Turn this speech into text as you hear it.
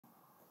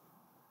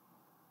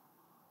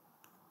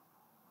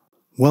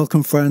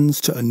Welcome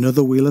friends to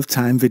another Wheel of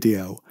Time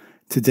video.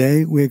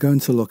 Today we're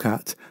going to look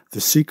at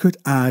the Secret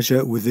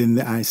Ajah within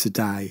the Aes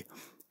Sedai,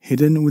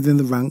 hidden within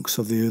the ranks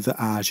of the other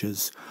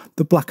Ajahs,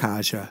 the Black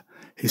Ajah,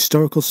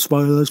 historical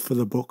spoilers for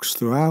the books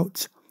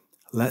throughout.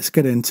 Let's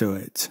get into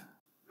it.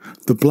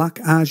 The Black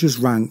Ajah's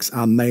ranks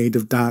are made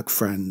of Dark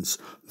Friends,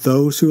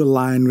 those who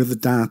align with the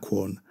Dark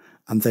One,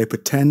 and they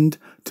pretend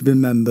to be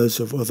members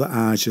of other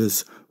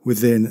Ajahs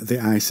within the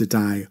Aes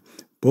Sedai,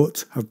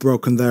 but have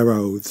broken their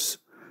oaths.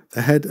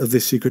 The head of the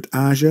Secret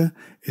Ajah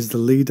is the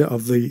leader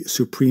of the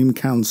Supreme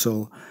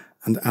Council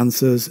and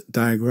answers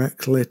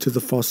directly to the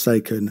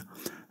Forsaken,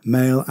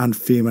 male and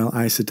female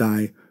Aes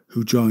Sedai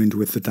who joined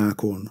with the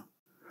Dark One.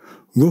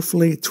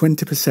 Roughly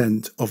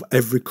 20% of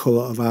every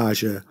colour of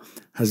Ajah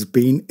has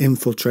been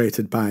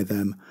infiltrated by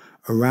them,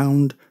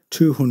 around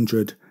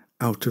 200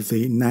 out of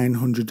the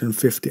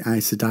 950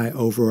 Aes Sedai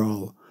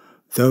overall.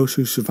 Those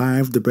who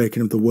survived the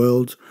breaking of the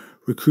world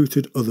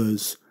recruited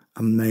others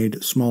and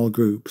made small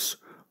groups,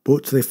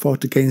 but they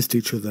fought against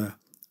each other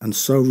and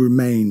so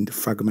remained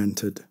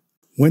fragmented.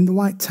 When the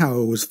White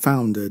Tower was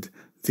founded,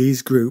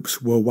 these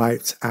groups were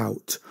wiped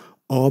out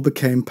or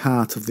became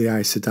part of the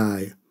Aes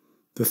Sedai.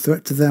 The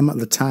threat to them at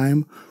the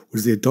time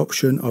was the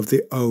adoption of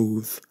the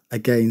oath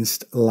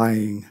against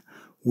lying,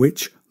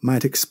 which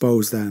might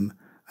expose them,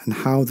 and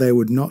how they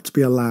would not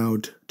be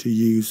allowed to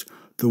use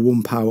the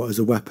One Power as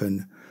a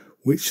weapon,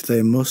 which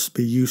they must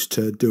be used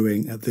to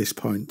doing at this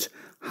point,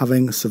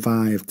 having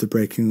survived the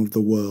breaking of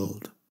the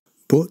world.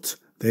 But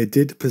they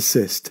did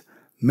persist,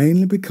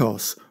 mainly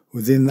because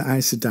within the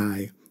Aes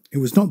Sedai it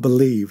was not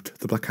believed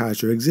the Black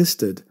Ajah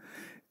existed.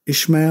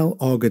 Ishmael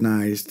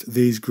organised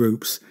these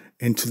groups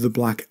into the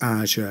Black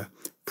Ajah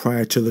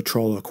prior to the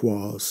Trolloc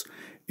Wars.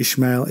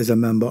 Ishmael is a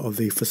member of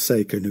the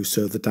Forsaken who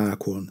served the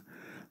Dark One.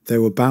 They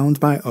were bound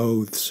by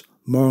oaths,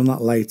 more on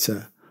that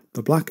later.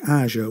 The Black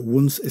Ajah,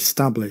 once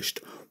established,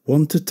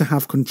 wanted to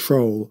have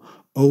control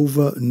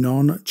over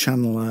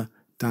non-channeler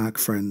Dark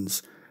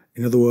Friends.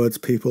 In other words,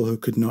 people who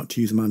could not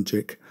use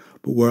magic,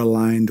 but were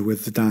aligned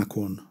with the Dark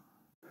One.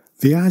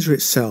 The Ajah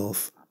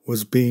itself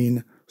was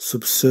being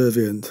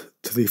subservient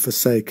to the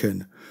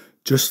Forsaken,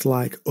 just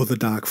like other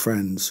Dark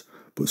Friends,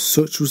 but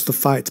such was the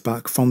fight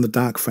back from the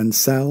Dark Friend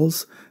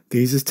cells,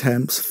 these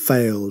attempts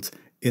failed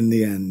in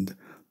the end.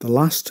 The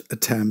last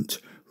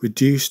attempt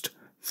reduced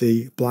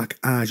the Black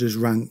Ajah's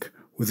rank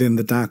within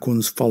the Dark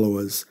One's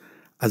followers,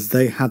 as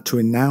they had to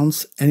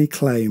renounce any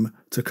claim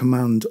to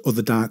command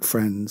other Dark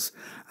Friends,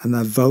 and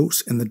their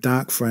votes in the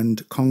Dark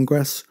Friend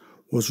Congress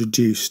was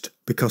reduced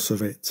because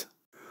of it.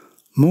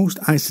 Most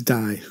Aes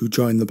Sedai who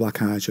joined the Black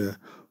Ajah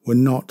were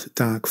not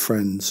Dark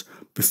Friends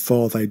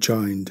before they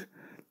joined.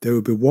 They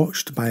would be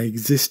watched by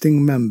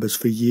existing members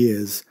for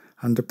years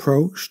and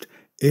approached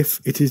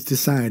if it is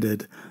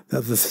decided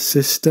that the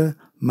sister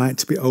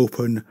might be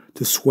open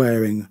to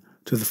swearing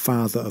to the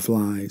father of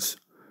lies.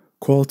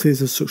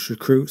 Qualities of such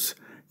recruits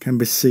can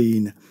be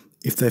seen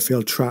if they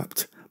feel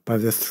trapped by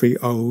the three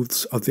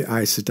oaths of the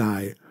Aes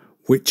Sedai,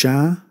 which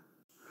are: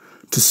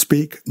 to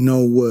speak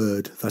no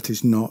word that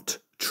is not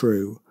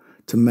true,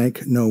 to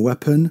make no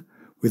weapon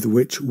with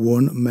which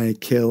one may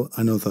kill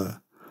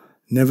another,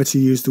 never to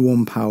use the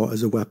One Power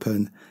as a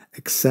weapon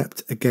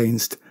except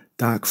against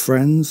Dark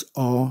Friends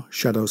or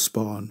Shadow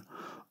Spawn,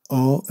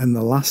 or in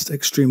the last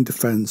extreme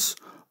defence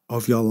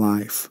of your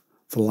life,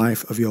 the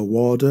life of your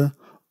warder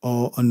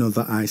or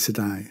another Aes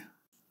Sedai.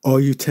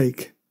 Or you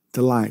take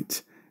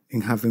delight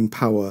in having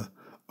power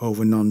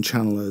over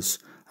non-channelers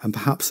and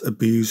perhaps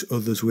abuse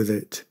others with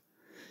it.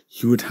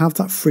 You would have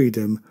that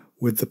freedom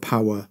with the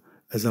power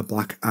as a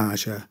Black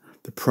Ajah,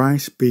 the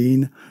price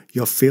being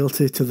your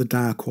fealty to the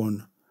Dark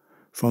One.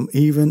 From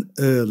even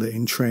early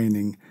in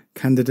training,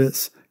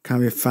 candidates can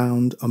be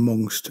found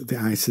amongst the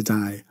Aes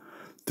Sedai.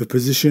 The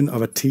position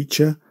of a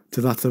teacher to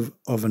that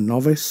of a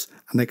novice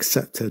and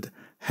accepted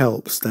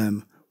helps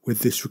them with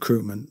this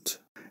recruitment.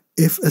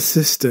 If a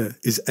sister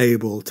is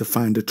able to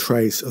find a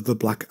trace of the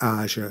Black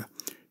Ajah,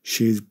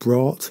 she is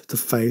brought to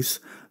face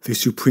the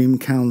Supreme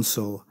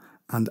Council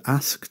and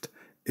asked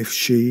if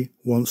she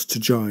wants to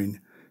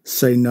join.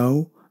 Say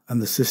no, and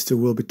the sister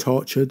will be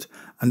tortured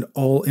and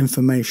all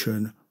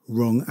information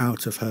wrung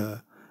out of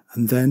her,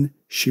 and then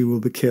she will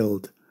be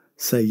killed.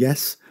 Say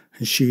yes,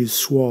 and she is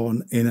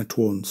sworn in at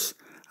once,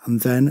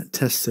 and then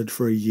tested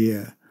for a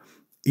year.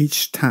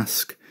 Each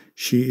task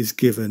she is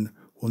given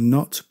will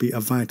not be a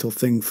vital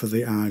thing for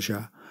the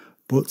Ajah,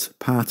 but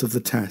part of the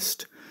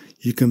test.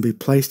 You can be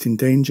placed in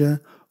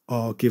danger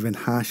or given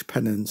harsh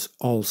penance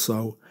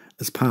also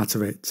as part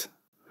of it.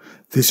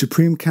 The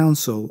Supreme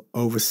Council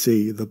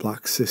oversee the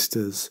Black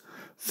Sisters.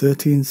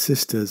 13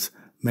 sisters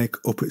make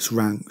up its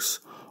ranks.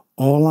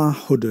 All are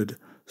hooded,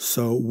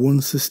 so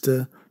one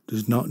sister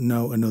does not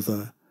know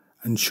another,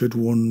 and should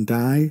one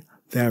die,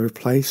 they are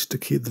replaced to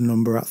keep the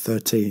number at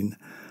 13.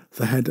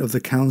 The head of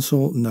the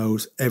council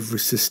knows every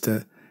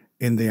sister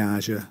in the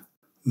Ajah.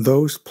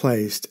 Those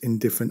placed in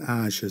different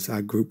Ajahs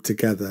are grouped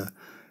together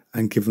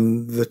and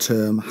given the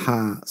term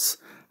Hearts.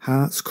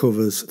 Hearts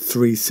covers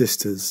 3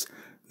 sisters.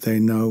 They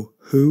know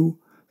who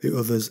the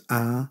others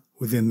are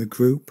within the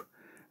group,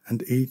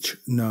 and each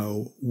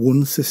know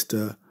one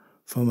sister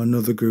from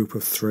another group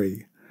of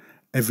 3.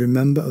 Every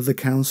member of the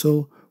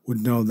council would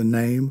know the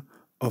name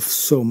of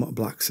some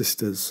black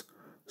sisters,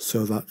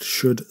 so that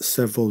should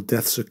several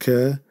deaths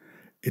occur,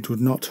 it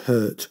would not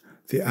hurt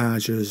the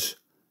Ajah's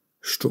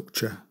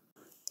structure.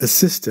 A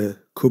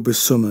sister could be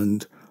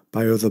summoned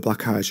by other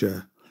Black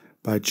Ajah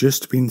by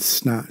just being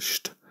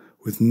snatched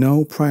with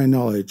no prior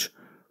knowledge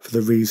for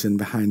the reason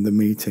behind the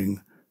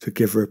meeting to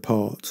give a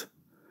report.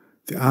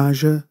 The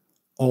Ajah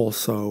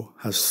also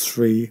has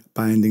 3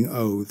 binding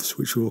oaths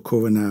which we will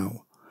cover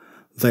now.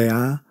 They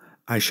are,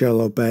 I shall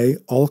obey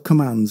all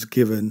commands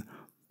given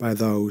by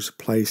those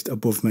placed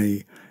above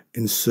me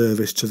in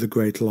service to the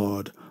great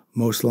Lord,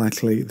 most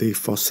likely the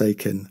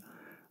Forsaken.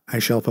 I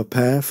shall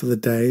prepare for the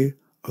day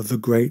of the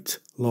great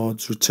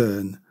Lord's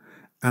return,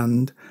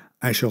 and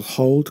I shall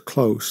hold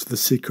close the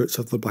secrets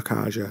of the Black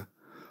Ajah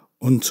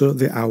unto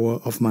the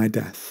hour of my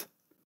death.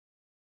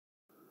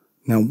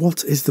 Now,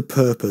 what is the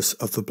purpose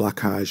of the Black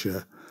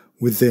Ajah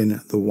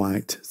within the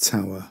White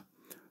Tower?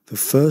 The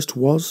first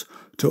was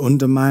to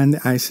undermine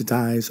the Aes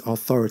Sedai's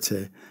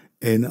authority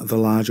in the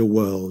larger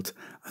world,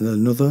 and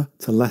another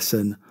to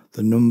lessen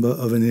the number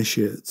of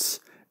initiates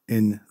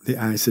in the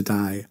Aes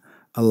Sedai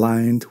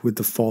aligned with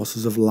the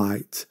forces of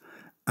light,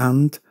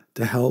 and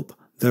to help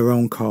their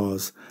own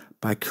cause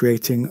by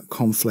creating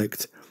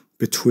conflict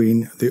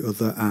between the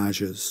other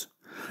Ajahs.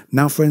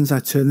 Now, friends, I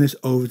turn this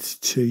over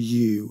to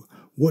you.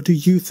 What do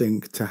you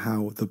think to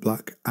how the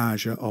Black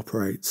Ajah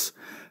operates?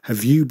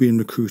 Have you been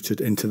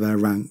recruited into their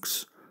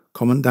ranks?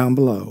 Comment down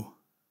below.